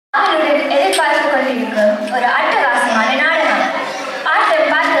அவர்களுடன் எதிர்பார்த்து கொண்டிருக்கும் ஒரு அட்டகாசமான நாடகம்.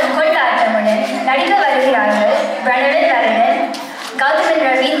 ஆட்டம் பாட்டம் கொண்டாட்டமுடன் நடிக்க வருகிறார்கள் பிரணவன், கௌதமன்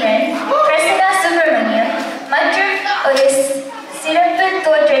ரவீந்திரன், பிரசன்னா சுப்பிரமணியம் மற்றும் ஒரு சிறப்பு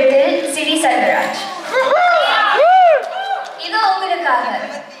தோற்றத்தில் சிபி செல்வராஜ். இது உங்களுக்காக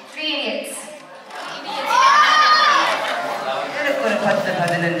 3 idiots. ஒரு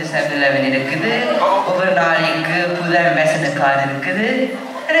 10-15 7-11 இருக்குது. ஒவ்வொரு நாளைக்கு புது மெசேஜ் கார்டு இருக்குது.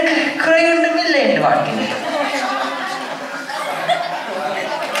 எனக்கு குறை ஒன்றும் இல்லை என்று வாழ்க்கையில்.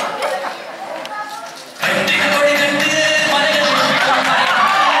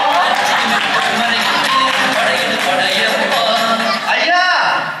 ஐயா,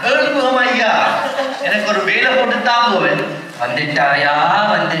 ஐயா, எனக்கு ஒரு வேலை போட்டு தாங்குவேன். வந்துட்டாயா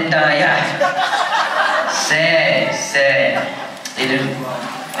வந்துட்டாயா? சரி சரி.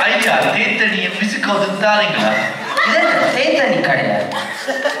 ஐயா, தேத்தனியை பிசுக்கோது தாரீங்களா? தேத்தனி கிடையாது.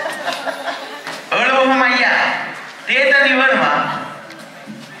 எவ்வளவு ஐயா, தேத்தனி வேணுமா?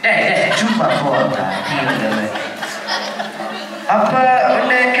 சும்மா போவா. அப்ப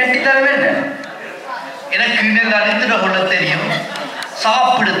உன்னை கட்டித்தர வேண்டும். எனக்கு நல்லா நிறுத்த கொள்ள தெரியும்,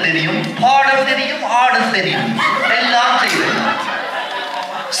 சாப்பிட தெரியும், பாட தெரியும், ஆட தெரியும், எல்லாம் செய்வேன்.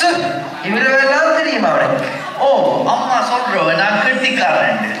 இவ்வளவெல்லாம் தெரியுமா அவனுக்கு? ஓ, அம்மா சொல்றவன் நான்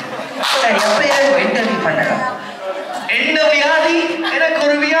கெட்டிக்காரன். சரி, அப்ப எனக்கு இன்டர்வியூ பண்ணலாம். என்ன வியாதி? எனக்கு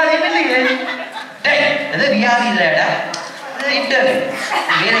ஒரு வியாதி இல்லையே. அது வியாதி இல்லடா, இன்டர்வியூ,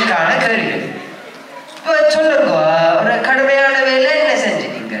 வேலைக்கான கேள்வி. இப்ப சொல்லுங்க, ஒரு கடுமையான வேலை என்ன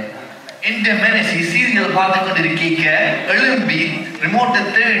செஞ்சீங்க? இந்த மனசு சீரியல் பார்த்து கொண்டு இருக்கீங்க, எழும்பி ரிமோட்டை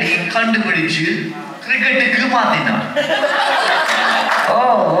தேடி கண்டுபிடிச்சு கிரிக்கெட்டுக்கு மாத்தினான். ஓ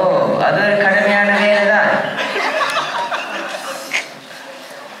ஓ, அது ஒரு கடுமையான வேலை தான்.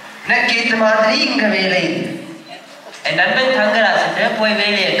 எனக்கு ஏற்ற மாதிரி இங்க வேலை. என் நண்பன் தங்கராசிட்ட போய்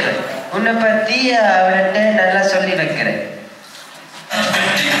வேலையை இருக்கிறேன். உன்னை பத்தி அவர்கிட்ட நல்லா சொல்லி வைக்கிறேன்.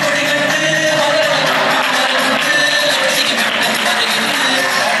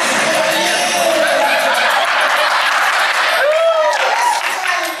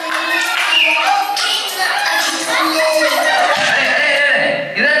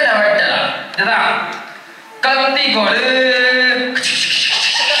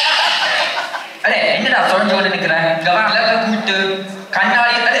 என்னடா சொல்லிட்டு நிக்கிறேன்? கூட்டு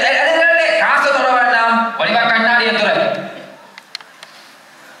கண்ணாடி காசை தொட வேண்டாம், வடிவா கண்ணாடியை துறை.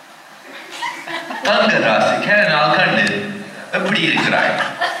 தங்கராசி கேனால் கண்டு எப்படி இருக்கிறாய்?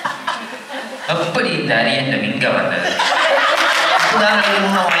 எப்படி இந்த அரியன் இங்க வந்தது?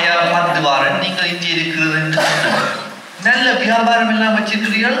 ஐயா, 10 வாரம் நீங்கள் இங்கே இருக்கிறது. நல்ல வியாபாரம் எல்லாம்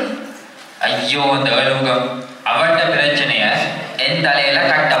வச்சிருக்கிறீர்கள். ஐயோ, இந்த அலுவகம் அவட்ட பிரச்சனைய என் தலையில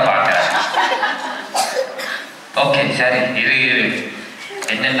கட்ட பாக்குற. ஓகே சரி, இரு இரு,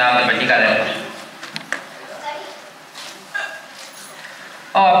 என்னென்ன பட்டிக்காத.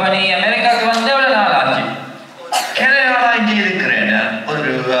 ஓ, அப்ப நீ அமெரிக்காவுக்கு வந்து எவ்வளவு நாள் ஆச்சு? கனடால இங்கே இருக்கிறேன்.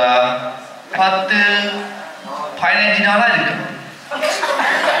 ஒரு 10-15 நாளா இருக்கு.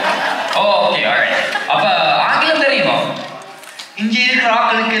 ஓகே, அப்ப ஆங்கிலம் தெரியுமா? இங்கே இருக்கிற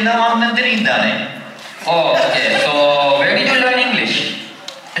ஆட்களுக்கு எல்லாம் ஆங்கிலம் தெரியும் தானே? Okay, so where did you learn English?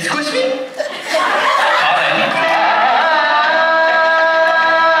 Excuse me?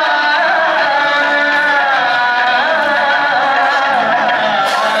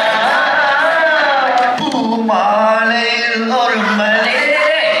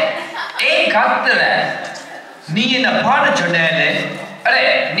 நீ என்ன பாட சொன்ன? அடே,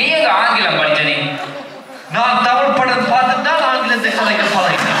 நீ எங்க ஆங்கிலம் படிச்ச? நீ நான் தமிழ் படம் பார்த்துதான் ஆங்கிலத்தை கலைக்க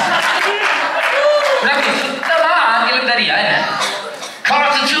பழகினேன். உனக்கு சுத்தமா ஆங்கிலம் தெரியா?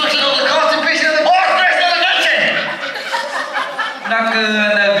 உனக்கு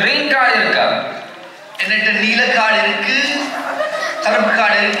அந்த கிரீன் கார்டு இருக்கா? என்கிட்ட நீல கார்டு இருக்கு, கருப்பு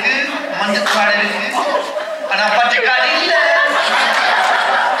கார்டு இருக்கு, மஞ்சள் கார்டு இருக்கு, ஆனா பச்சை கார்டு இல்ல.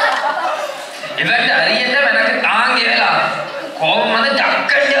 இவன் அரியட்டம் எனக்கு தாங்கலாம், கோபம் வந்து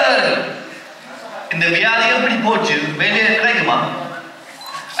டக்கண்டு. இந்த வியாதி எப்படி போச்சு? வேலையை கிடைக்குமா?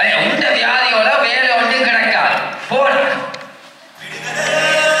 அதே உண்ட வியாதியோட வேலை ஒன்றும் கிடைக்காது. போட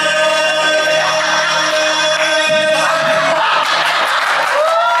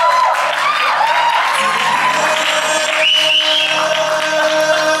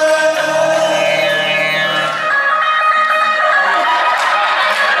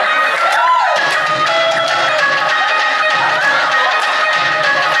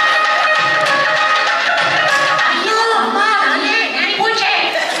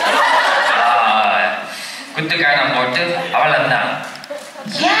குத்துக்காயம் போட்டு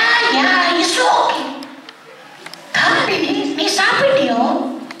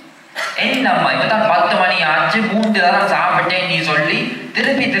 3 தரம் சாப்பிட்டேன் நீ சொல்லி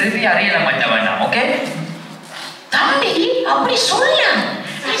திருப்பி திருப்பி அறையில மாட்ட வேண்டாம். ஓகே தம்பி அப்படி சொல்ல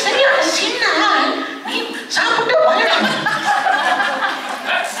நீ சரியான சின்ன ஆள். நீ சாப்பிட்டு வரணும்.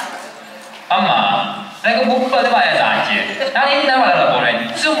 அம்மா எனக்கு 30 வயதாச்சு. நான் என்ன வளர போறேன்?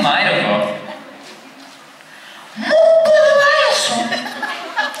 சும்மா இருக்கும். 30 வயசு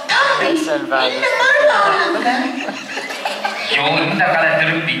தம்பி என்ன மாறுவாங்க? ஐயோ இந்த கதை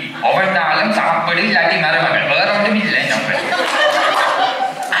திருப்பி ஒவ்வொன்றாலும் சாப்பிடு இல்லாட்டி மருமகள் வேற ஒன்றும் இல்லை.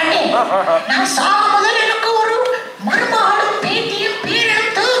 அடே நான் சாகும்போது எனக்கு ஒரு மருமகளும் பேட்டியும்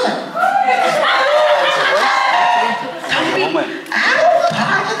பேரனும் தேவை. தம்பி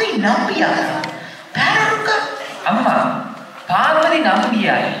பார்வதி நம்பியார் பேரனுக்கு அம்மா பார்வதி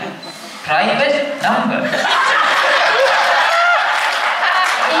நம்பியார் பிரைவேட் நம்பர்.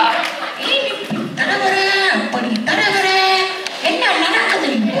 தலைவரே அப்படி தலைவரே என்ன நடக்குது?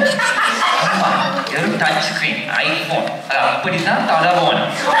 அம்மா ஒரு டச் ஸ்கிரீன் ஐபோன் அது அப்படிதான் தடவோம்.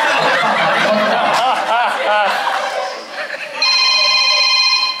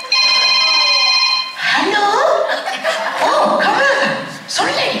 ஹலோ ஓ கமலா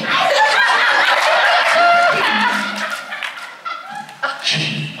சொல்லு.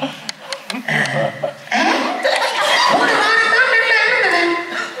 ஒரு வாரம் தான் நல்லா இருந்தேன்.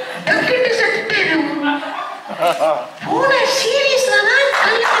 டக்குன்னு செத்துட்டேன். போன சீரியஸ்ல தான்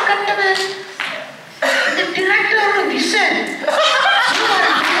கல்யாணம் கட்டவன். இந்த டிரெக்டரோட விஷன்.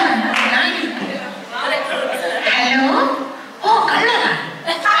 ஹலோ ஓ கல்லா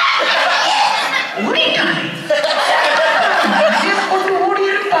ஓடிட்டானே. கொண்டு ஓடி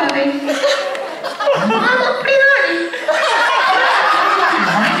இருப்பாங்க. அப்படிதானே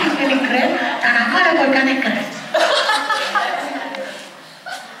நினைக்கிறேன். நான் அம்மாவை போய் கணக்கிறேன்.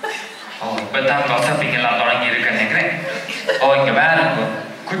 ஓ இப்பதான் வசதிகள்லாம் தொடங்கி இருக்கு நினைக்கிறேன். ஓ இங்க வேற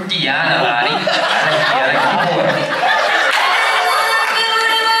குட்டி யானை மாறி இறக்கி போறேன்.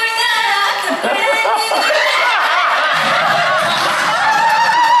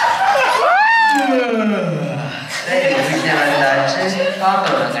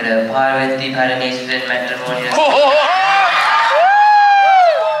 பார்வதி பரமேஸ்வரன் மேட்ரிமோனியல்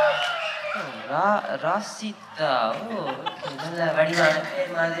ராசிதா. ஓ நல்ல வடிவான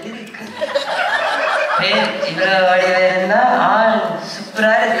பேர் மாதிரி இருக்கு. பேர் இவ்வளவு வடிவா இருந்தா ஆள்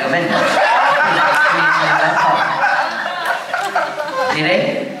சூப்பரா இருக்கும்.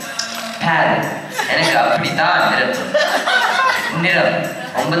 எனக்கு அப்படித்தான் நிறம்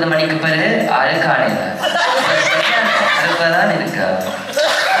 9 மணிக்கு பிறகு அழுக்கான அழுக்காதான் இருக்கா.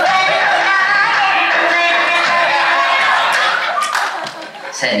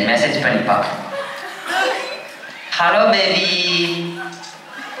 சரி மெசேஜ் பண்ணி பார்ப்போம். ஹலோ பேபி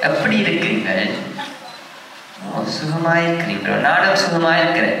எப்படி இருக்கிறீங்கள்? சுகமா இருக்கிறீங்களோ? நானும் சுகமா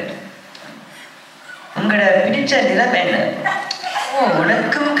இருக்கிறேன். உங்களோட பிடிச்ச நிறம் என்ன? ஓ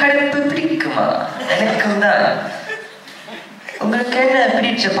உனக்கும் கடுப்பு பிடிக்குமா? எனக்கும் தான். உங்களுக்கு என்ன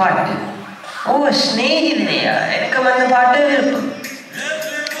பிடிச்ச பாட்டு? ஓ ஸ்நேகிதினையா? எனக்கு அந்த பாட்டு விருப்பம்.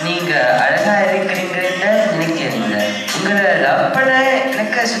 நீங்க அழகா இருக்கிறீங்கன்னு நினைக்கிறீங்க. உங்களை லவ் பண்ண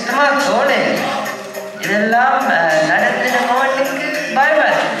எனக்கு சுத்தமா தோணு. இதெல்லாம் நடந்துடுமோ எனக்கு பயமா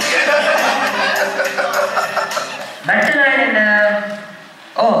இருக்கு. மற்ற நாள் என்ன?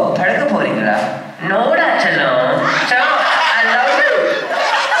 ஓ பழக்க போறீங்களா? நோடா செல்லம்.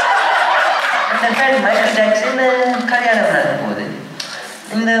 அந்த ஃப்ரெண்ட் மைக்கேல் ஜாக்சன் கல்யாணம் பண்ண போகுது.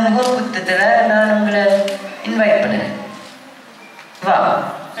 இந்த முகப்புத்தத்துல நான் உங்களை இன்வைட் பண்ணேன். வா.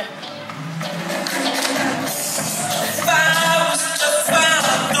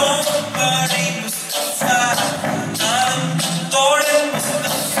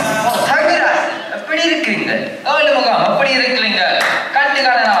 எப்படி இருக்கிறீங்க? முகம் அப்படி இருக்கிறீங்க.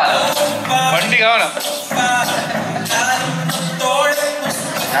 கண்டுகான வண்டி காணும்.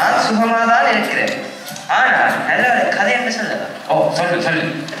 நான் சுகமாதான் இருக்கிறேன். ஆனா நல்ல ஒரு கதை என்று சொல்ல. ஓ சொல்லு சொல்லு.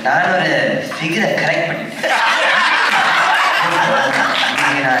 நான் ஒரு ஃபிகரை கரெக்ட் பண்ணிட்டேன்.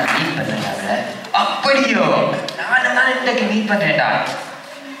 நான் மீட் பண்ணல. அப்படியோ? நானும் தான் இன்றைக்கு மீட் பண்றேன்டா.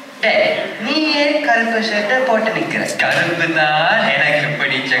 நீ ஏன் கருப்பு ஷர்ட்டை போட்டு நிக்கிற? கருப்பு தான் எனக்கு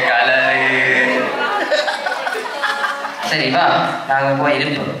பிடிச்ச கலரு. சரி வா நாங்க போய்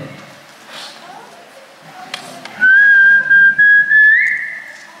இருப்போம்.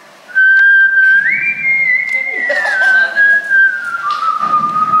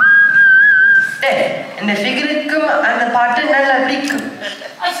 இந்த ஃபிகருக்கும் அந்த பாட்டு நல்லா பிடிக்கும்.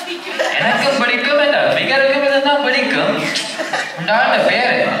 எனக்கும் பிடிக்கும். இந்த ஃபிகருக்கும் இதுதான் பிடிக்கும். உண்டான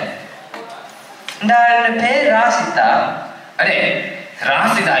பேரு? இந்த பேர் ராசிதா. அரே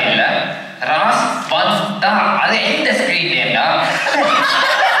ராசிதா இல்ல, ராஸ் வந்தா. அது எந்த ஸ்கிரீன் நேம்டா?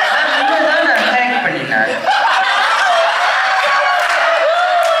 நான் கரெக்ட் பண்ணினேன்.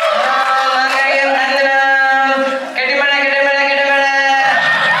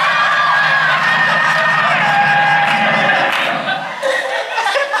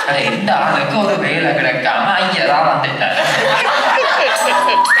 இந்த ஆளுக்கு ஒரு வேலை கிடைக்காம ஐயரா வந்துட்டார்.